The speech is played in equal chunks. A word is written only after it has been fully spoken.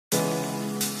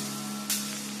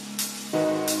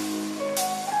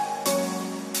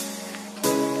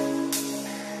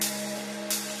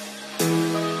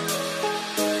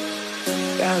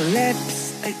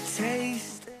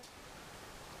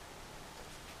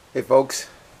Hey folks,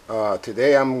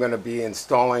 today I'm going to be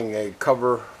installing a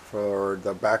cover for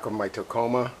the back of my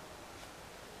Tacoma.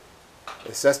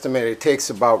 It's estimated it takes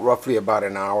roughly about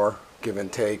an hour, give and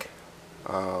take.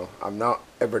 I've not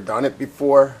ever done it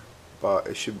before, but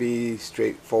it should be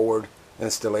straightforward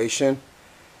installation.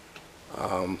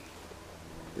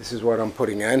 This is what I'm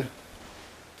putting in.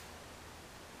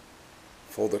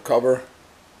 Fold the cover.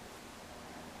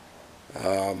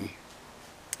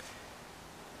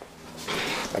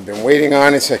 I've been waiting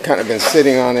on it, so I've kind of been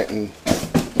sitting on it and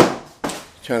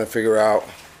trying to figure out,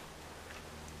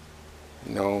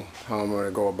 how I'm going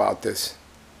to go about this.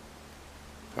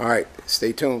 Alright,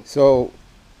 stay tuned. So,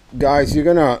 guys, you're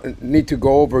going to need to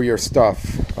go over your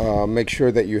stuff. Make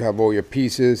sure that you have all your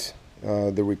pieces,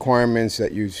 the requirements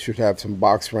that you should have some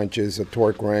box wrenches, a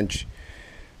torque wrench,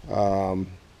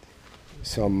 some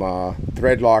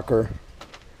thread locker,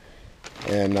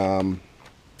 and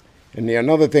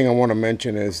another thing I want to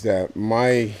mention is that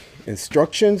my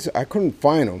instructions, I couldn't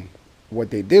find them.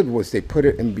 What they did was they put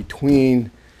it in between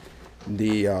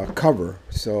the cover.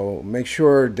 So make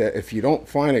sure that if you don't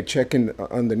find it, check in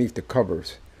underneath the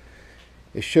covers.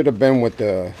 It should have been with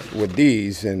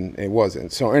these, and it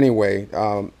wasn't. So anyway,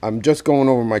 I'm just going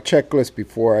over my checklist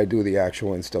before I do the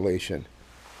actual installation.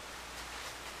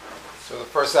 So the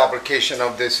first application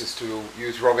of this is to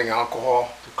use rubbing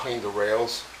alcohol to clean the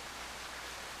rails.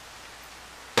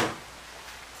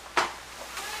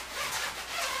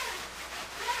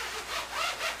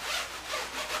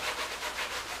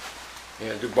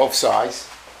 And do both sides.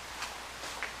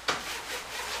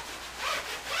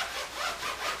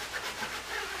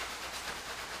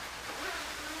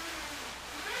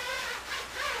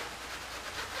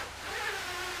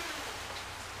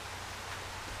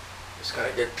 Just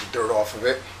gotta get the dirt off of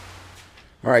it.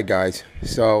 Alright guys,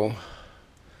 so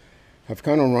I've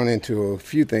kind of run into a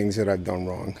few things that I've done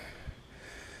wrong.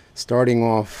 Starting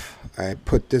off, I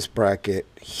put this bracket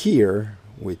here,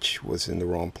 which was in the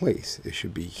wrong place. It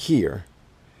should be here.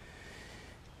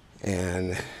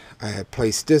 And I had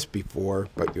placed this before,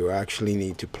 but you actually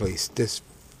need to place this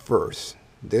first.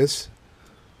 This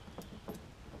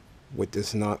with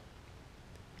this nut,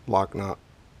 lock nut,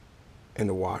 and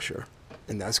the washer,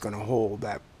 and that's going to hold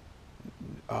that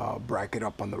bracket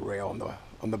up on the rail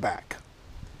on the back.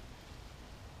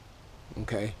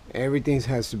 Okay, everything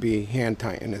has to be hand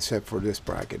tightened except for this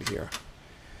bracket here.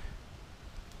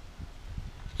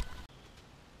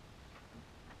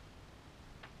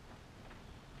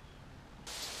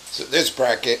 So this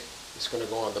bracket is going to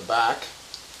go on the back.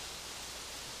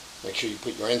 Make sure you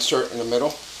put your insert in the middle.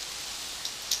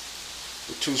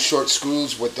 The two short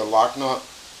screws with the lock nut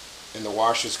and the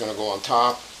washer is going to go on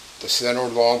top. The center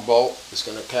long bolt is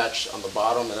going to catch on the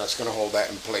bottom, and that's going to hold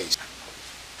that in place.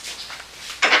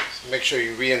 So make sure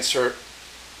you reinsert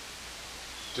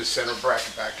the center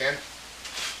bracket back in.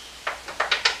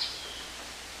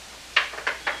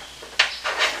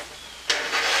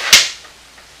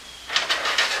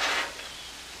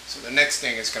 So the next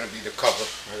thing is going to be the cover.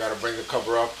 I got to bring the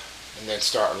cover up and then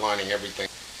start aligning everything.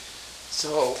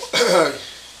 So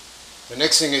the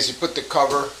next thing is you put the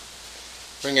cover,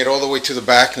 bring it all the way to the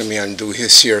back. Let me undo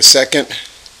this here a second.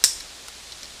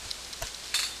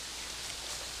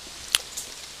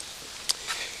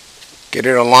 Get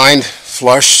it aligned,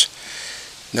 flush.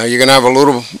 Now you're going to have a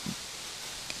little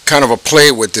kind of a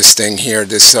play with this thing here,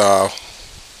 this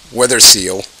weather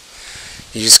seal.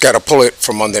 You just got to pull it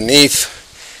from underneath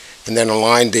and then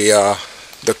align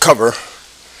the cover.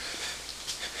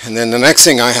 And then the next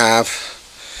thing I have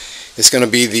is going to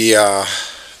be the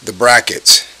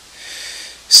brackets.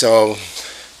 So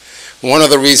one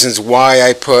of the reasons why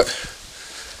I put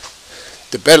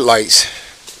the bed lights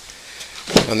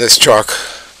on this truck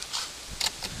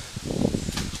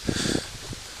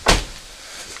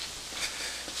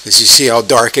is you see how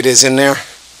dark it is in there.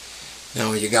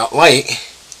 Now when you got light,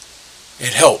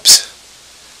 it helps.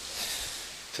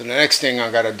 So the next thing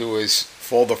I got to do is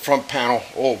fold the front panel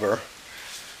over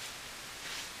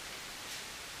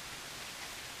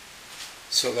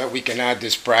so that we can add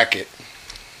this bracket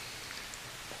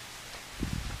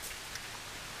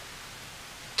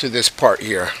to this part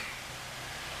here.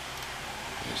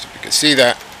 As you can see,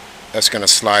 that's going to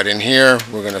slide in here.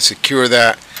 We're going to secure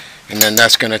that, and then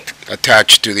that's going to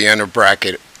attach to the inner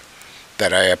bracket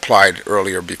that I applied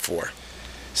earlier before.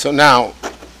 So now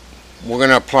we're going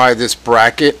to apply this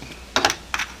bracket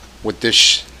with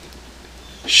this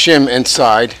shim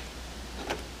inside.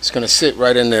 It's going to sit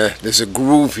right in there. There's a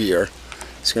groove here.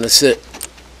 It's going to sit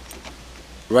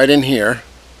right in here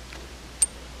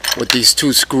with these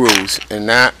two screws, and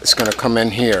that is going to come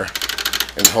in here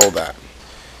and hold that.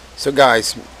 So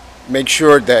guys, make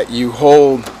sure that you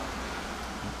hold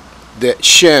the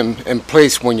shim in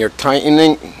place when you're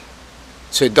tightening,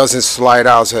 so it doesn't slide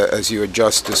out as you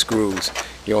adjust the screws.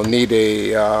 You'll need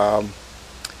a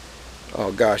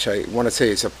oh gosh, I want to say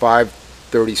it's a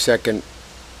 5/32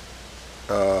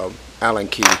 Allen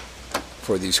key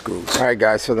for these screws. Alright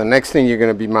guys, so the next thing you're going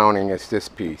to be mounting is this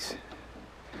piece.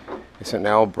 It's an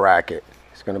L bracket.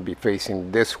 It's going to be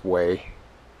facing this way,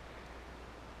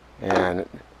 and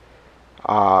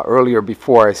earlier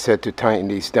before I said to tighten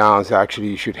these down, so actually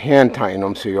you should hand tighten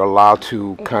them so you're allowed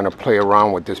to kind of play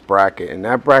around with this bracket. And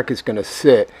that bracket's going to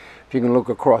sit, if you can look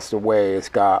across the way, it's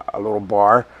got a little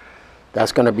bar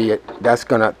that's going to be that's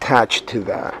going to attach to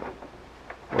that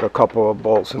with a couple of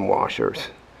bolts and washers,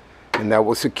 and that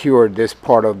will secure this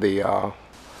part of the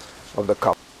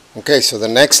cover. Okay, so the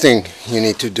next thing you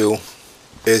need to do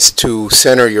is to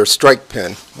center your strike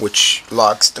pin, which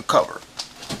locks the cover.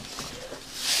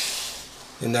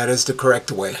 And that is the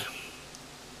correct way.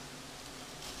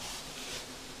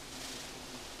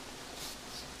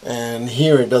 And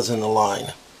here it doesn't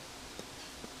align.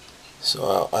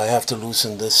 So I have to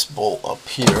loosen this bolt up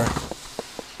here.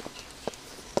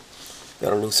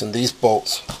 Gotta loosen these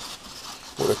bolts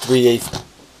with a 3/8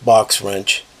 box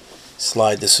wrench.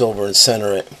 Slide this over and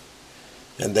center it.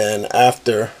 And then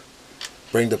after,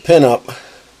 bring the pin up,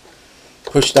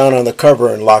 push down on the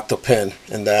cover and lock the pin.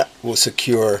 And that will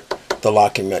secure the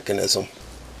locking mechanism.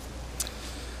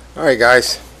 Alright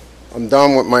guys, I'm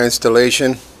done with my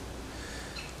installation.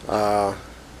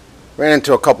 Ran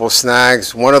into a couple of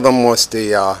snags. One of them was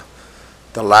the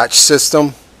latch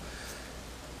system.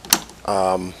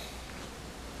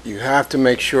 You have to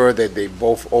make sure that they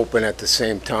both open at the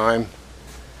same time.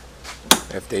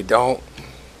 If they don't,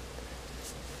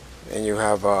 then you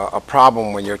have a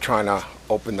problem when you're trying to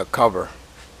open the cover.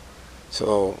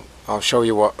 So I'll show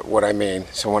you what I mean.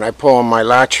 So when I pull on my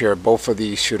latch here, both of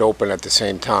these should open at the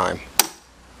same time.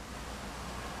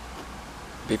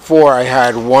 Before, I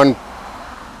had one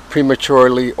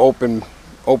prematurely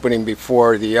opening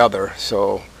before the other,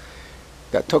 so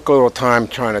that took a little time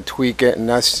trying to tweak it, and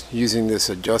that's using this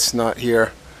adjust nut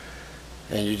here,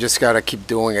 and you just got to keep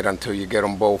doing it until you get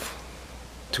them both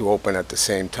to open at the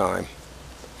same time.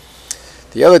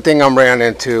 The other thing I'm ran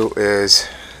into is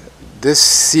this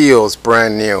seal is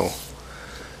brand new.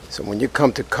 So when you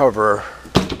come to cover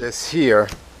this here,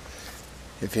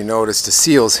 if you notice the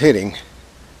seal's hitting,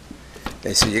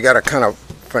 and so you got to kind of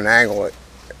finagle it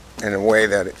in a way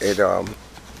that it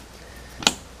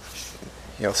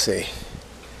you'll see,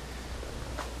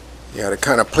 you got to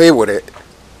kind of play with it.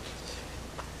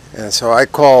 And so I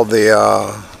call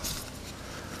the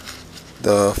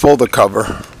folder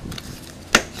cover,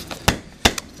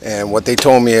 and what they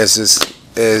told me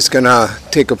is gonna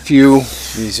take a few,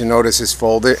 as you notice it's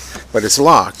folded, but it's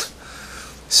locked.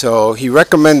 So he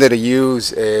recommended to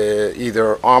use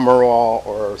either Armor All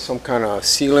or some kind of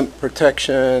sealant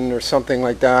protection or something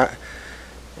like that,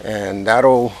 and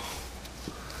that'll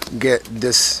get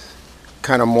this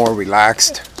kind of more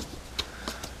relaxed.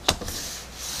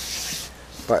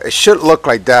 But it should look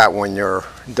like that when you're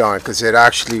done, because it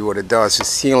actually, what it does is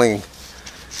sealing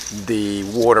the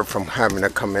water from having to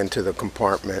come into the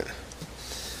compartment.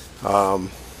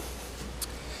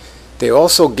 They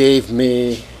also gave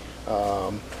me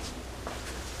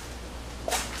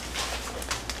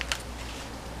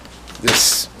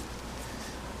this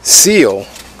seal,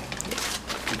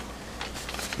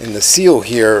 and the seal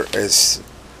here is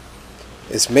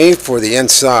made for the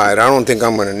inside. I don't think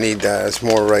I'm going to need that. It's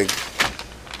more like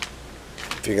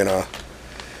if you're gonna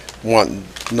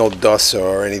want no dust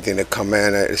or anything to come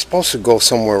in, it's supposed to go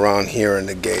somewhere around here in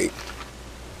the gate.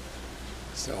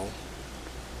 So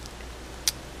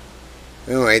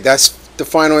anyway, that's the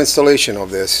final installation of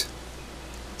this.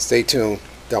 Stay tuned,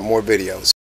 got more videos.